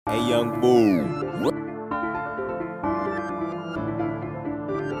Hey, young fool.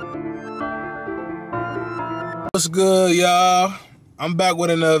 What's good, y'all? I'm back with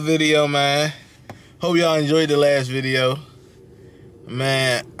another video, man. Hope y'all enjoyed the last video.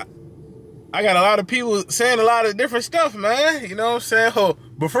 Man, I got a lot of people saying a lot of different stuff, man. You know what I'm saying? Oh,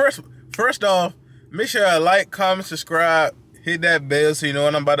 but first off, make sure you like, comment, subscribe, hit that bell so you know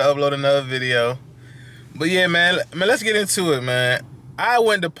when I'm about to upload another video. But yeah, man, let's get into it, man. I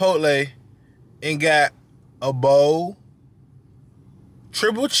went to Chipotle and got a bowl,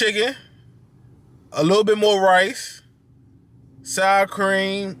 triple chicken, a little bit more rice, sour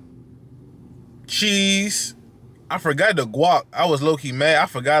cream, cheese. I forgot the guac. I was low-key mad. I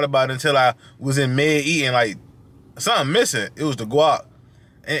forgot about it until I was in mid eating, like something missing. It was the guac.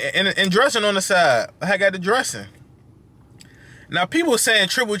 And dressing on the side. I got the dressing. Now people saying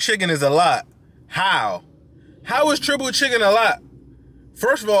triple chicken is a lot. How? How is triple chicken a lot?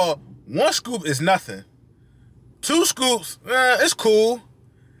 First of all, one scoop is nothing. Two scoops, it's cool.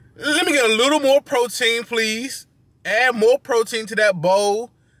 Let me get a little more protein, please. Add more protein to that bowl.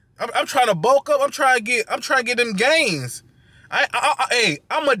 I'm trying to bulk up. I'm trying to get them gains. Hey,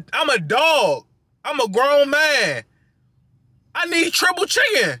 I'm a dog. I'm a grown man. I need triple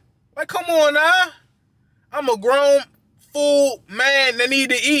chicken. Like, come on now. I'm a grown, full man that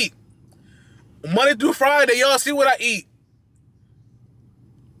need to eat. Monday through Friday, y'all see what I eat.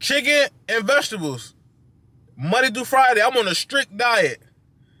 Chicken and vegetables. Monday through Friday, I'm on a strict diet.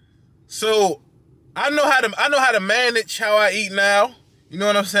 So I know how to manage how I eat now. You know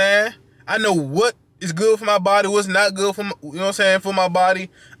what I'm saying? I know what is good for my body, what's not good for my, you know what I'm saying, for my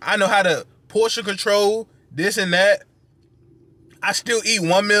body. I know how to portion control this and that. I still eat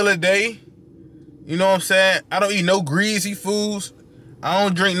 1 meal a day. You know what I'm saying? I don't eat no greasy foods. I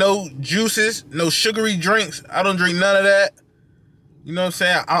don't drink no juices, no sugary drinks. I don't drink none of that. You know what I'm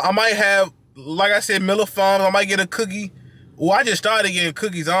saying? I might have, like I said, Miller Farms. I might get a cookie. Well, I just started getting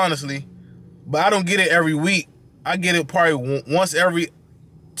cookies, honestly. But I don't get it every week. I get it probably once every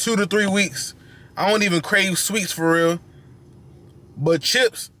 2 to 3 weeks. I don't even crave sweets for real. But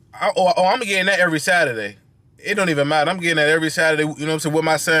chips, I'm getting that every Saturday. It don't even matter. I'm getting that every Saturday, you know what I'm saying, with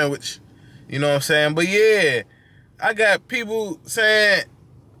my sandwich. You know what I'm saying? But yeah, I got people saying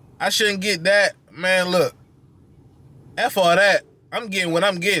I shouldn't get that. Man, look, F all that. I'm getting what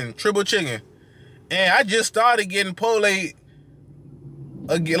I'm getting, triple chicken. And I just started getting Chipotle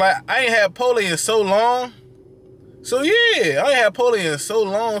again. Like, I ain't had Chipotle in so long. So yeah, I ain't had Chipotle in so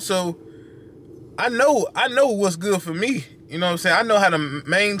long. So I know what's good for me. You know what I'm saying? I know how to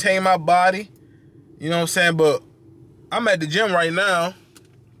maintain my body. You know what I'm saying? But I'm at the gym right now.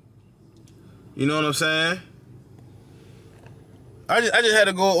 You know what I'm saying? I just had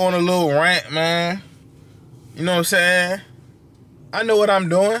to go on a little rant, man. You know what I'm saying? I know what I'm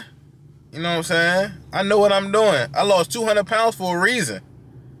doing. You know what I'm saying? I know what I'm doing. I lost 200 pounds for a reason.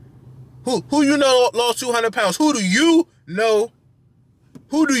 Who you know lost 200 pounds? Who do you know?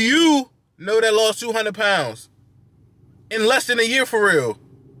 Who do you know that lost 200 pounds? In less than a year, for real?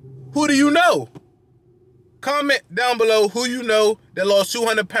 Who do you know? Comment down below who you know that lost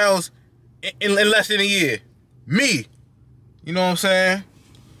 200 pounds in less than a year. Me. You know what I'm saying?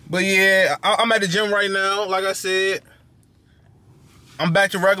 But yeah, I'm at the gym right now, like I said. I'm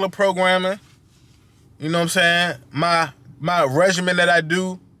back to regular programming. You know what I'm saying? My regimen that I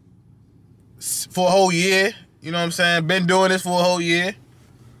do for a whole year. You know what I'm saying? Been doing this for a whole year.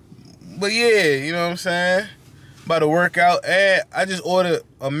 But yeah, you know what I'm saying? About to work out. And I just ordered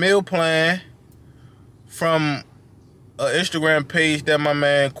a meal plan from an Instagram page that my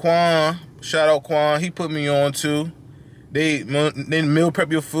man Quan, shout out Quan, he put me on to. They meal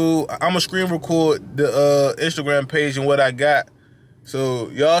prep your food. I'm going to screen record the Instagram page and what I got. So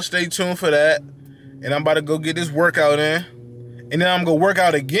y'all stay tuned for that. And I'm about to go get this workout in. And then I'm going to work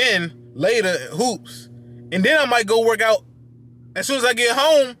out again later at hoops. And then I might go work out as soon as I get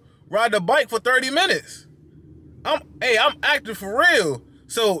home, ride the bike for 30 minutes. I'm active for real.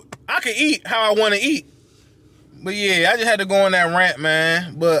 So I can eat how I want to eat. But yeah, I just had to go on that rant,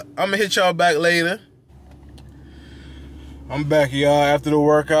 man. But I'm going to hit y'all back later. I'm back, y'all, after the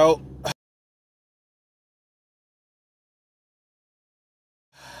workout.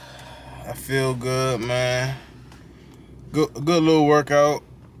 I feel good, man. Good little workout.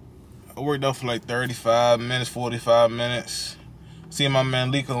 I worked out for like 35 minutes, 45 minutes. Seeing my man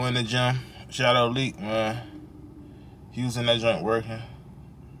Lico in the gym. Shout out Leak, man. He was in that joint working.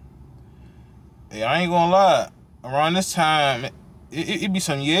 Hey, I ain't gonna lie. Around this time, it be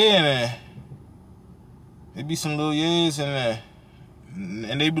some yeah in there. It be some little years in there.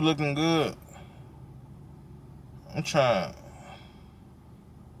 And they be looking good. I'm trying.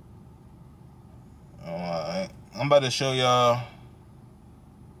 I'm about to show y'all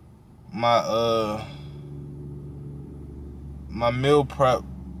my my meal prep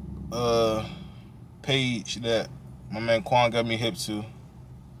page that my man Quan got me hip to.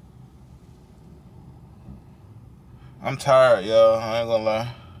 I'm tired, y'all. I ain't gonna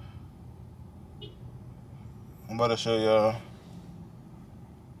lie. I'm about to show y'all.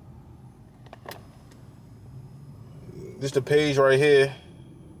 This the page right here.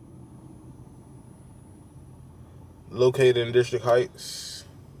 Located in District Heights.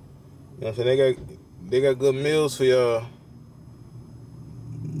 You know what I'm saying? They got good meals for y'all.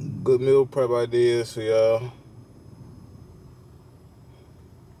 Good meal prep ideas for y'all.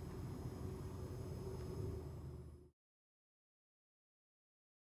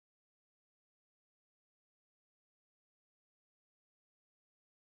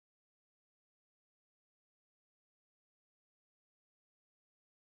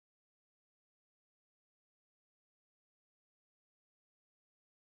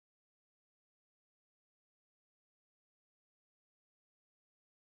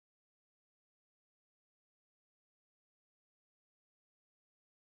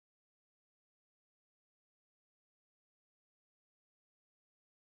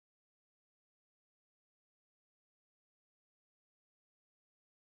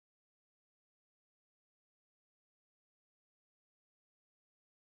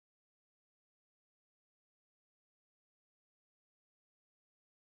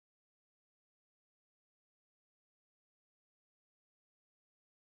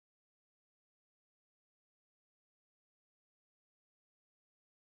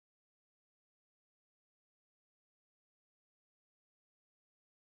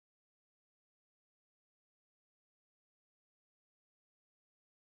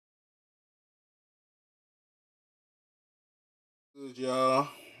 Good, y'all.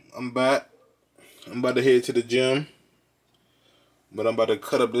 I'm back. I'm about to head to the gym. But I'm about to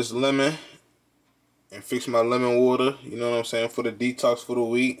cut up this lemon and fix my lemon water. You know what I'm saying? For the detox for the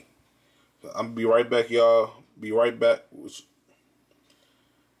week. I'm gonna be right back, y'all. Be right back.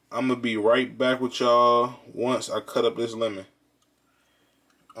 I'm gonna be right back with y'all once I cut up this lemon.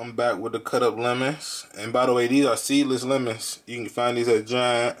 I'm back with the cut up lemons. And by the way, these are seedless lemons. You can find these at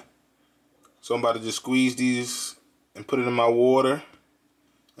Giant. So I'm about to just squeeze these and put it in my water.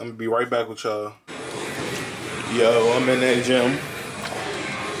 I'm gonna be right back with y'all. Yo, I'm in that gym.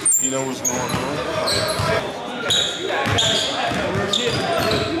 You know what's going on.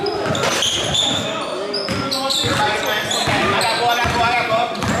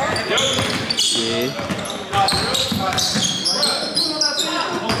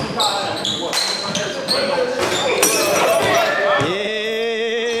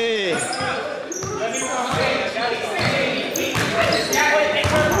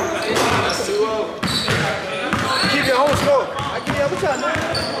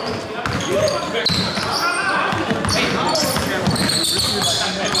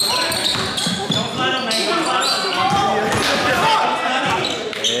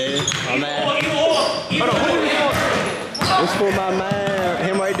 It's for my man,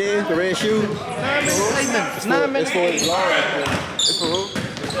 him right there, the red shoe. It's 9 minutes. It's for his vlog. It's for who?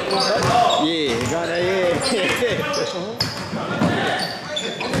 Yeah, got that, yeah.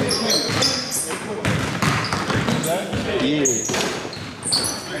 Yeah.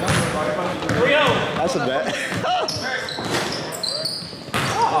 That's a bet.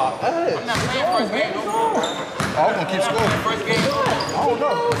 I'm gonna keep scoring. I don't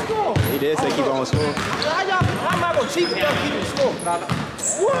know. He did say keep on scoring. I'm not gonna cheat without keeping score.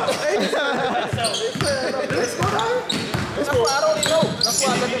 What? Let's go down. That's why I don't even know. That's why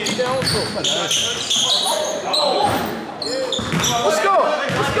I let them keep their own score. Let's go.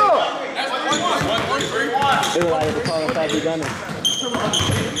 Let's go. It was like the call him Fabby Gunner.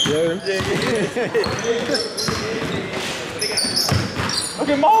 Yeah.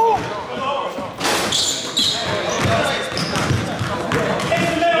 Okay, Mo.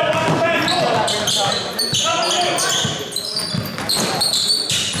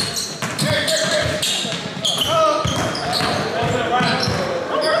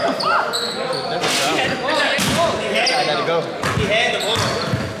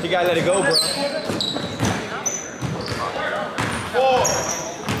 You gotta let it go, bro.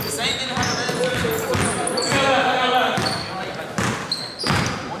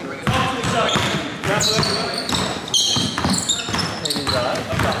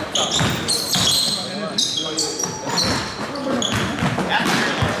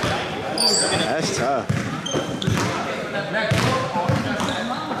 That's tough.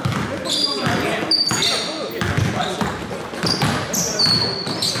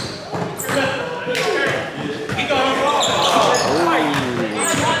 He go.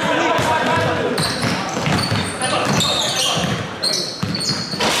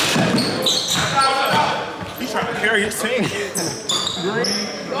 16. Look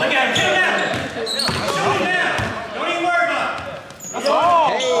at him, get him now. Shoot him now. Don't even worry about it. That's all.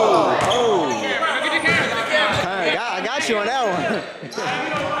 Hey, oh. I got you on that one.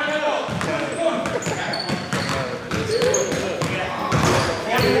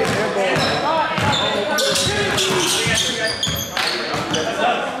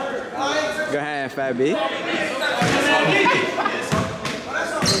 Go ahead, Fat B.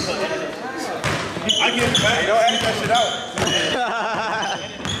 I get it back. Don't edit that shit out.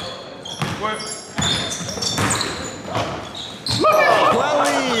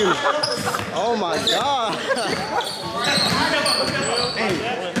 Quelly! Oh my God!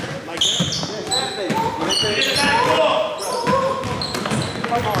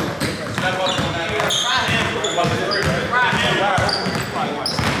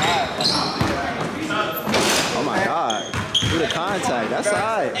 Oh my God! Do the contact. That's all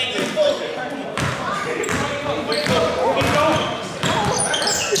right.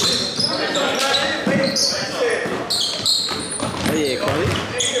 Oh yeah, Quelly.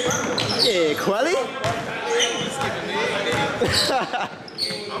 Yeah, Quelly.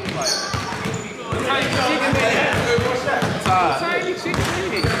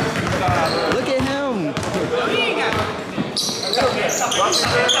 Look at him.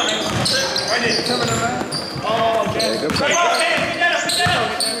 Yeah, good play.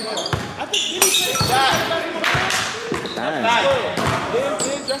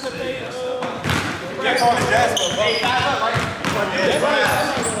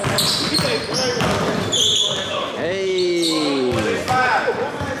 Hey.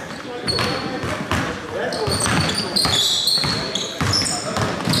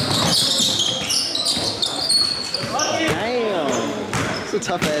 Damn. It's a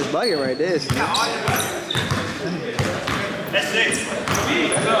tough ass bucket right there. That's it.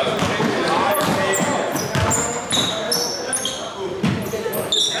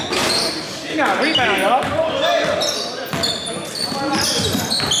 You got a rebound, y'all.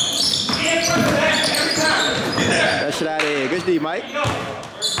 That shit out of here. Good D, Mike.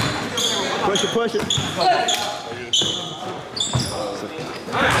 Push it, push it.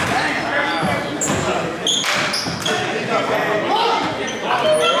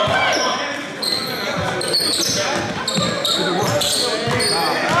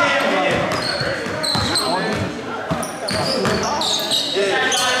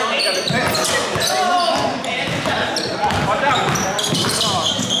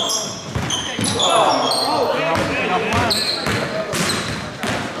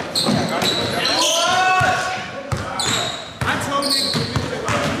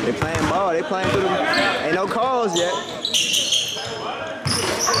 They playing ball. They playing through them. Ain't no calls yet.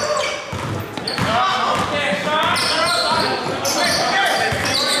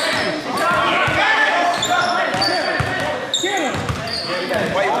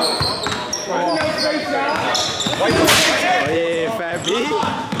 Oh yeah, Fat B.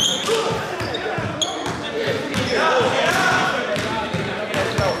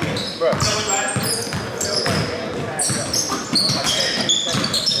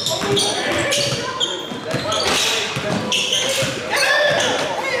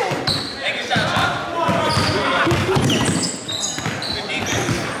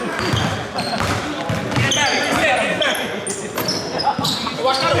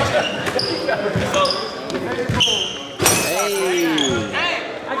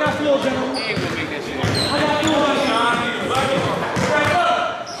 I got floor, gentlemen.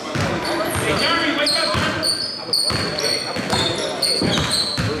 Hey, Jeremy, wake up. Hey,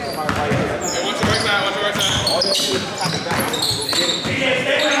 watch your right side, watch your right side.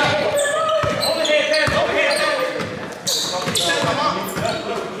 Overhead pass, overhead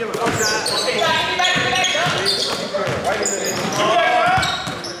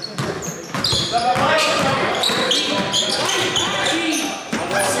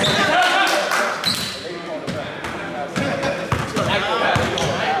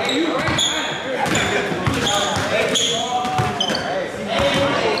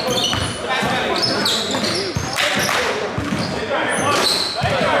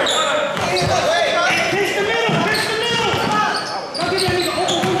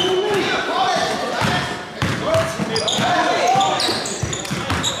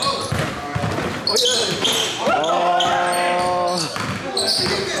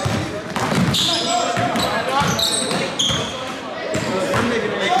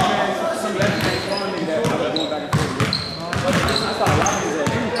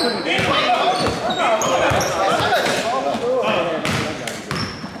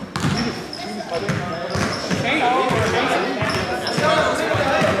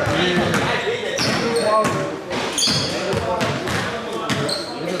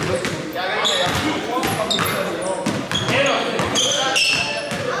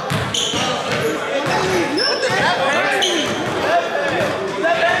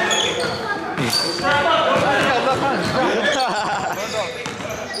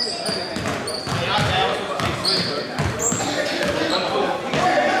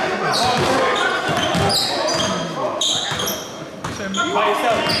By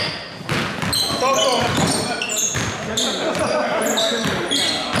yourself. Talk to him.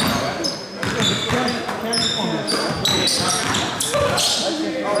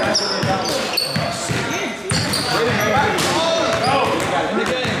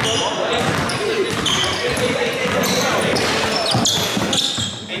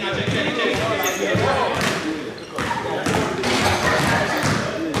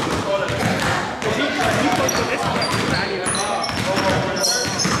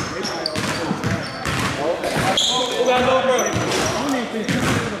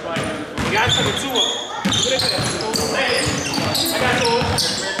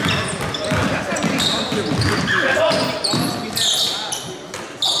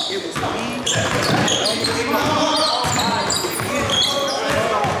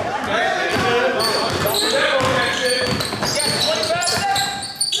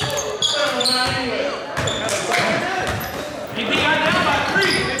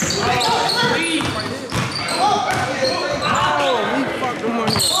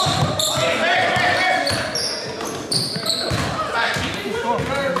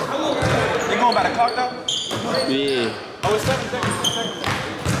 Yeah. Oh, it's 7 seconds.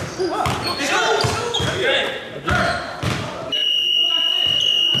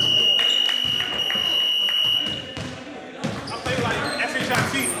 I play like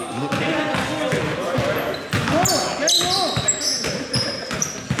SHIT.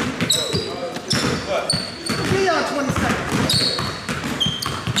 Be on 20 seconds.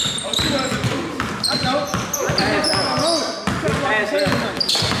 I know.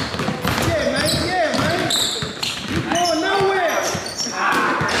 Yeah, man. You going nowhere.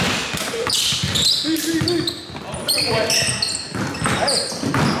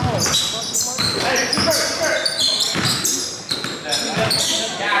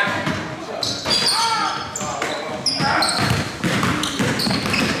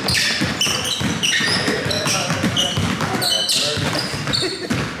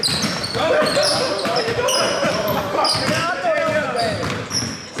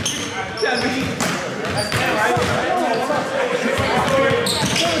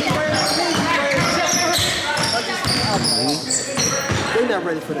 They're not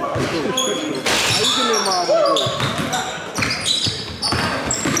ready for that. How you give me a model?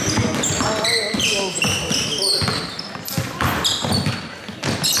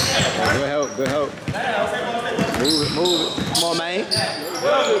 Good help. Move it. Come on, man.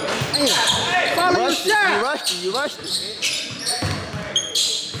 Follow your shot. You rushed it.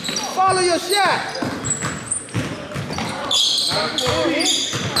 Follow your shot.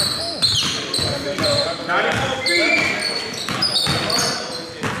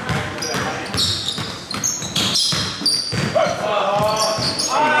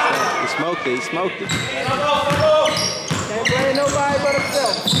 He smoked it. Can't blame nobody but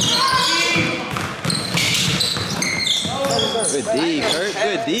himself. Good D, Kurt.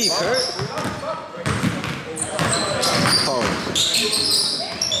 Good D, Kurt. Oh.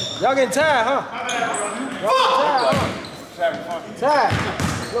 Y'all getting tired, huh? Tired.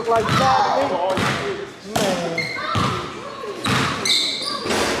 Look like you tired to me.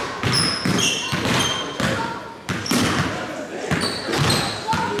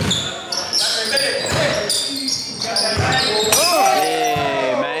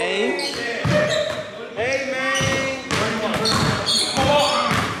 Man.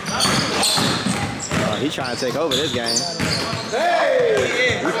 He's trying to take over this game.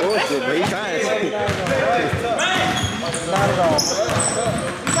 Hey! He forced it, but he's trying to take it. Not at all.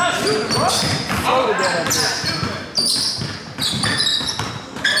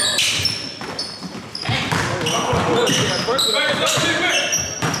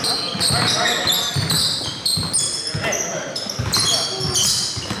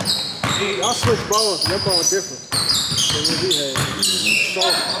 Y'all switch balls. Your ball different than what we had.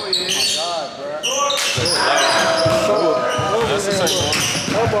 That's the same one.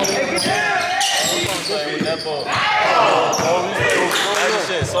 That ball. That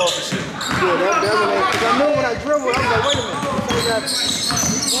shit, soft as shit. Yeah, that one ain't. Because I knew when I dribbled, I was like, wait a minute.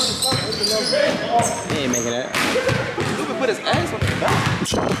 He ain't making that. Luka put his ass on his back.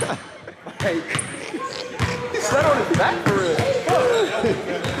 Like, he sat on his back for real.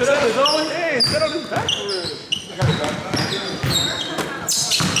 Put up his own hand, sat on his back for real.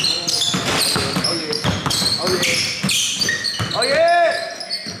 Oh yeah!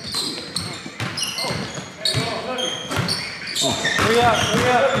 Hurry up.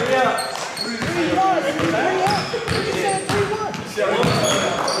 Hurry up.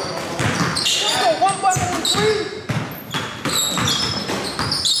 What?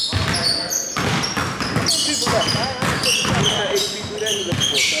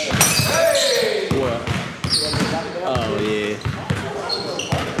 Oh, yeah.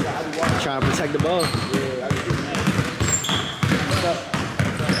 Trying to protect the ball.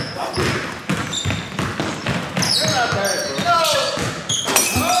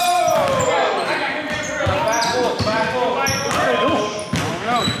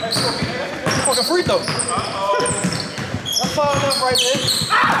 Fucking free throw. That's far enough right there.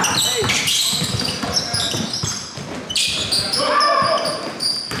 Hey.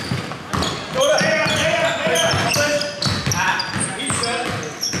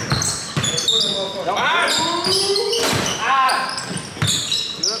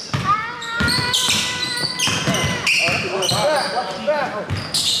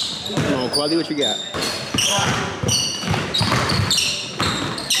 Come on, Quali, what you got?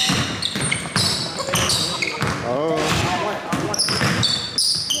 Oh.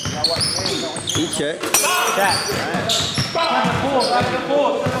 He check.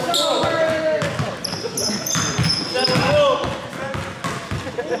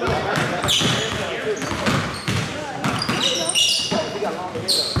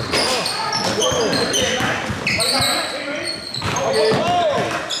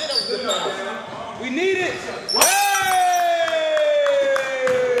 We need it.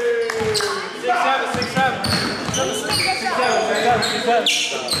 6-7.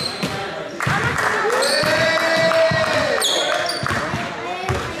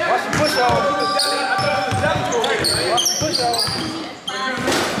 Watch the push off.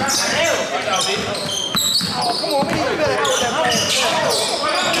 Oh, come on, we need to better help that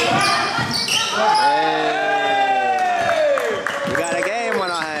Hey. We got a game on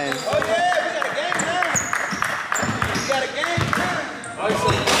our hands. Oh, yeah, we got a game now. We got a game now.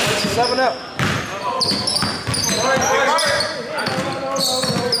 7 up.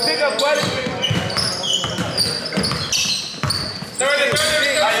 Pick up, buddy. 30.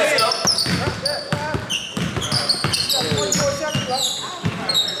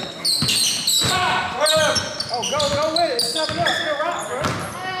 Oh, go with it. It's 7 up. Still rock, bro.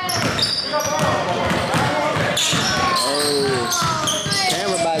 Oh.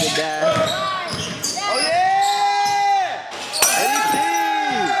 Camera about to die. Oh, yeah!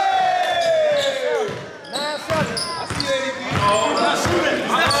 9-7. I see ADP.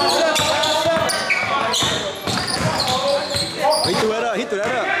 He threw it up. He threw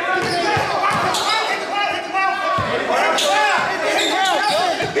that up.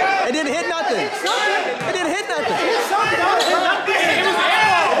 It didn't hit nothing. It didn't hit nothing.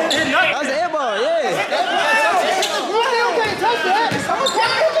 That was an air ball, yeah.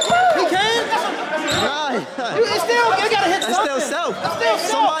 He can't? Nah. It's still, you gotta hit That's still self.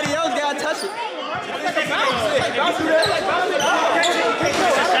 Somebody else gotta touch it.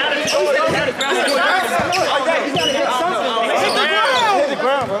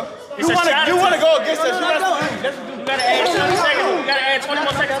 You want to go against us. You gotta add 20 seconds. You gotta add 20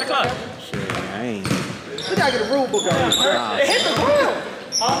 more seconds to the clock. Shit, I ain't. We gotta get a rule book out. It hit the ground.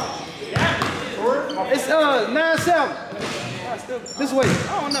 It's 9-7. This way. I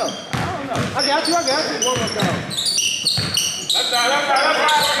don't know. I got you. One more down.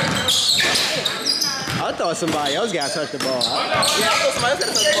 I thought somebody else got to touch the ball. Yeah, I thought somebody else got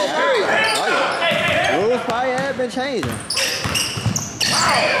to touch the ball, period. Rules probably have been changing.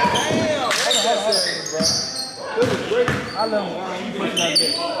 Damn. This is great. I love him. You pushing like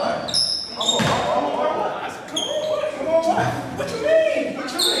this. Come on, what you mean?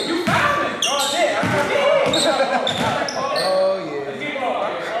 You found it. Oh, yeah. Oh, yeah.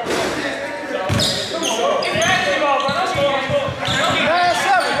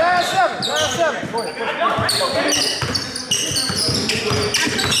 9-7. Go ahead.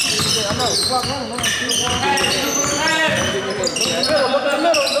 I know.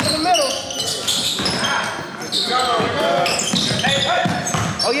 Look in the middle.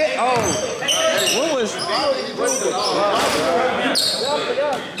 Oh, yeah. Oh. What was...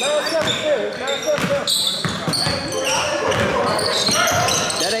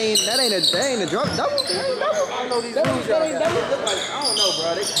 That ain't a drop double. I don't know these rules. That ain't double. I don't know, bro.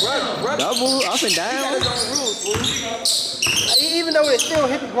 They Double up and down. got his own rules, fool. Even though they still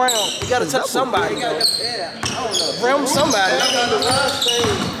hit the ground, you gotta touch somebody. Yeah, I don't know. Rim somebody.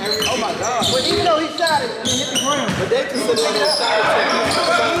 Oh my God. But even though he shot it, he hit the ground. But they consider it a side check. That's what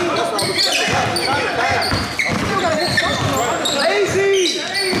I was saying. Still gotta hit something. Lazy.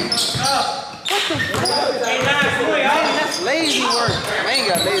 What the fuck? That's lazy work. I ain't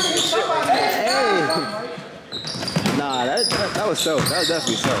got lazy as shit. Hey. Nah, that was self. That was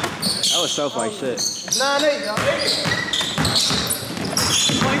definitely self. That was self like shit. 9-8, y'all.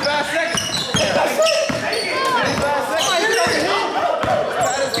 25 seconds. 25 seconds. Let's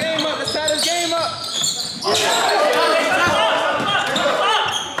tie this game up. Let's tie this game up.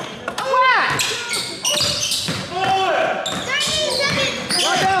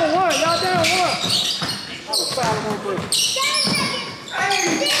 Y'all down one. Y'all down one. That was foul on break.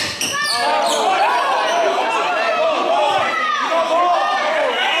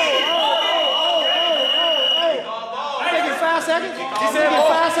 Seconds? He said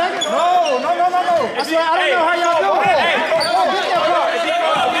 5 seconds? No. I said, I don't know how y'all do it.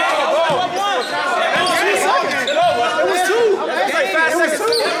 It was 2. It was 2.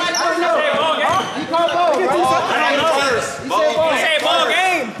 I don't know. He called ball, bro. He said ball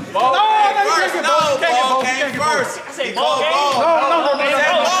game. Ball game first. I said ball game.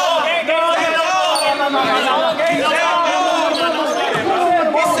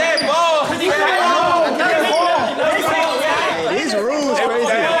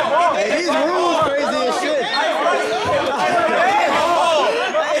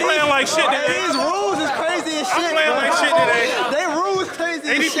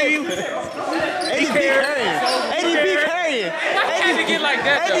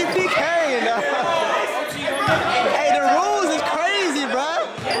 ADP carrying, though. Hey, the rules is crazy, bro.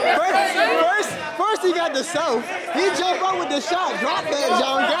 First he got the self. He jumped up with the shot, dropped that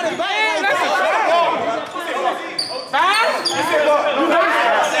jump, got it back.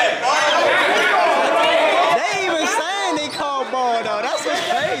 They even saying they call ball, though. That's what's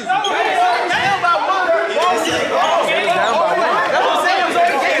crazy. Down by one. That's what I'm saying. It was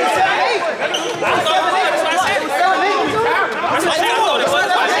only game 7-8.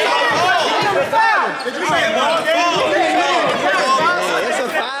 It's a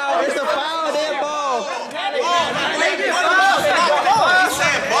foul, that ball. He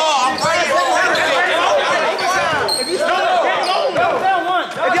said ball. I'm right here.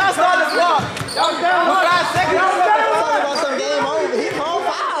 If y'all start the clock, y'all down 5 seconds. Talking about some game over. He called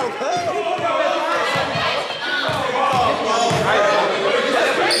foul.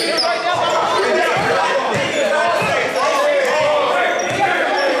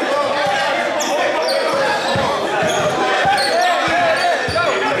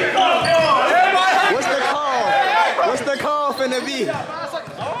 Finna be.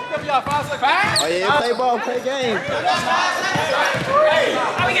 Oh yeah, play ball, play game.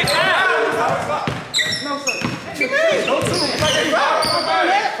 How we get fouled? No sir. What you mean? No two.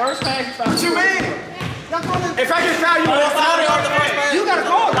 First pass, you foul. What you mean? If I get fouled, you want foul. You gotta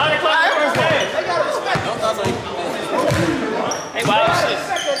call it. They gotta respect it. Hey, wow, shit.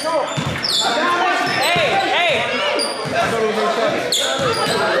 Hey.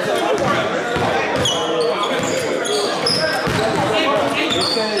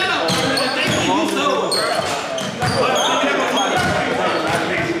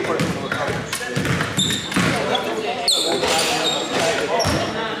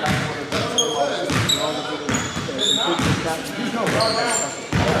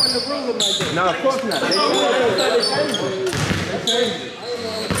 No, of course not.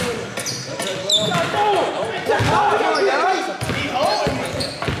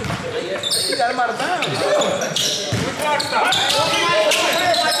 He got him out of bounds.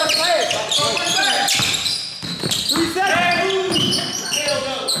 3 seconds.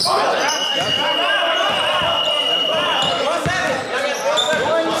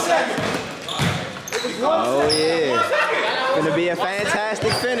 Oh yeah. Gonna be a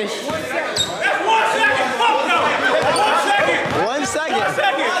fantastic finish. That's 1 second. Fuck no. 1 second. 1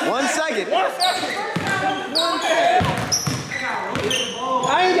 second. 1 second. I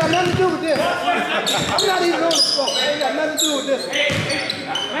ain't got nothing to do with this. I'm not even on the score. I ain't got nothing to do with this.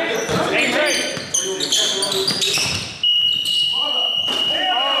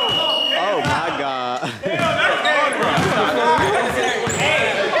 Oh my God.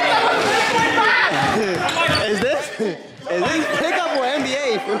 Is this pickup or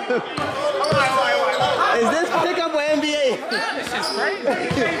NBA? Is this pickup or NBA? This is crazy.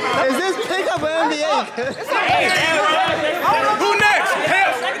 Is this pickup or NBA? Who next?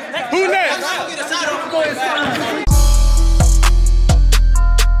 Who next?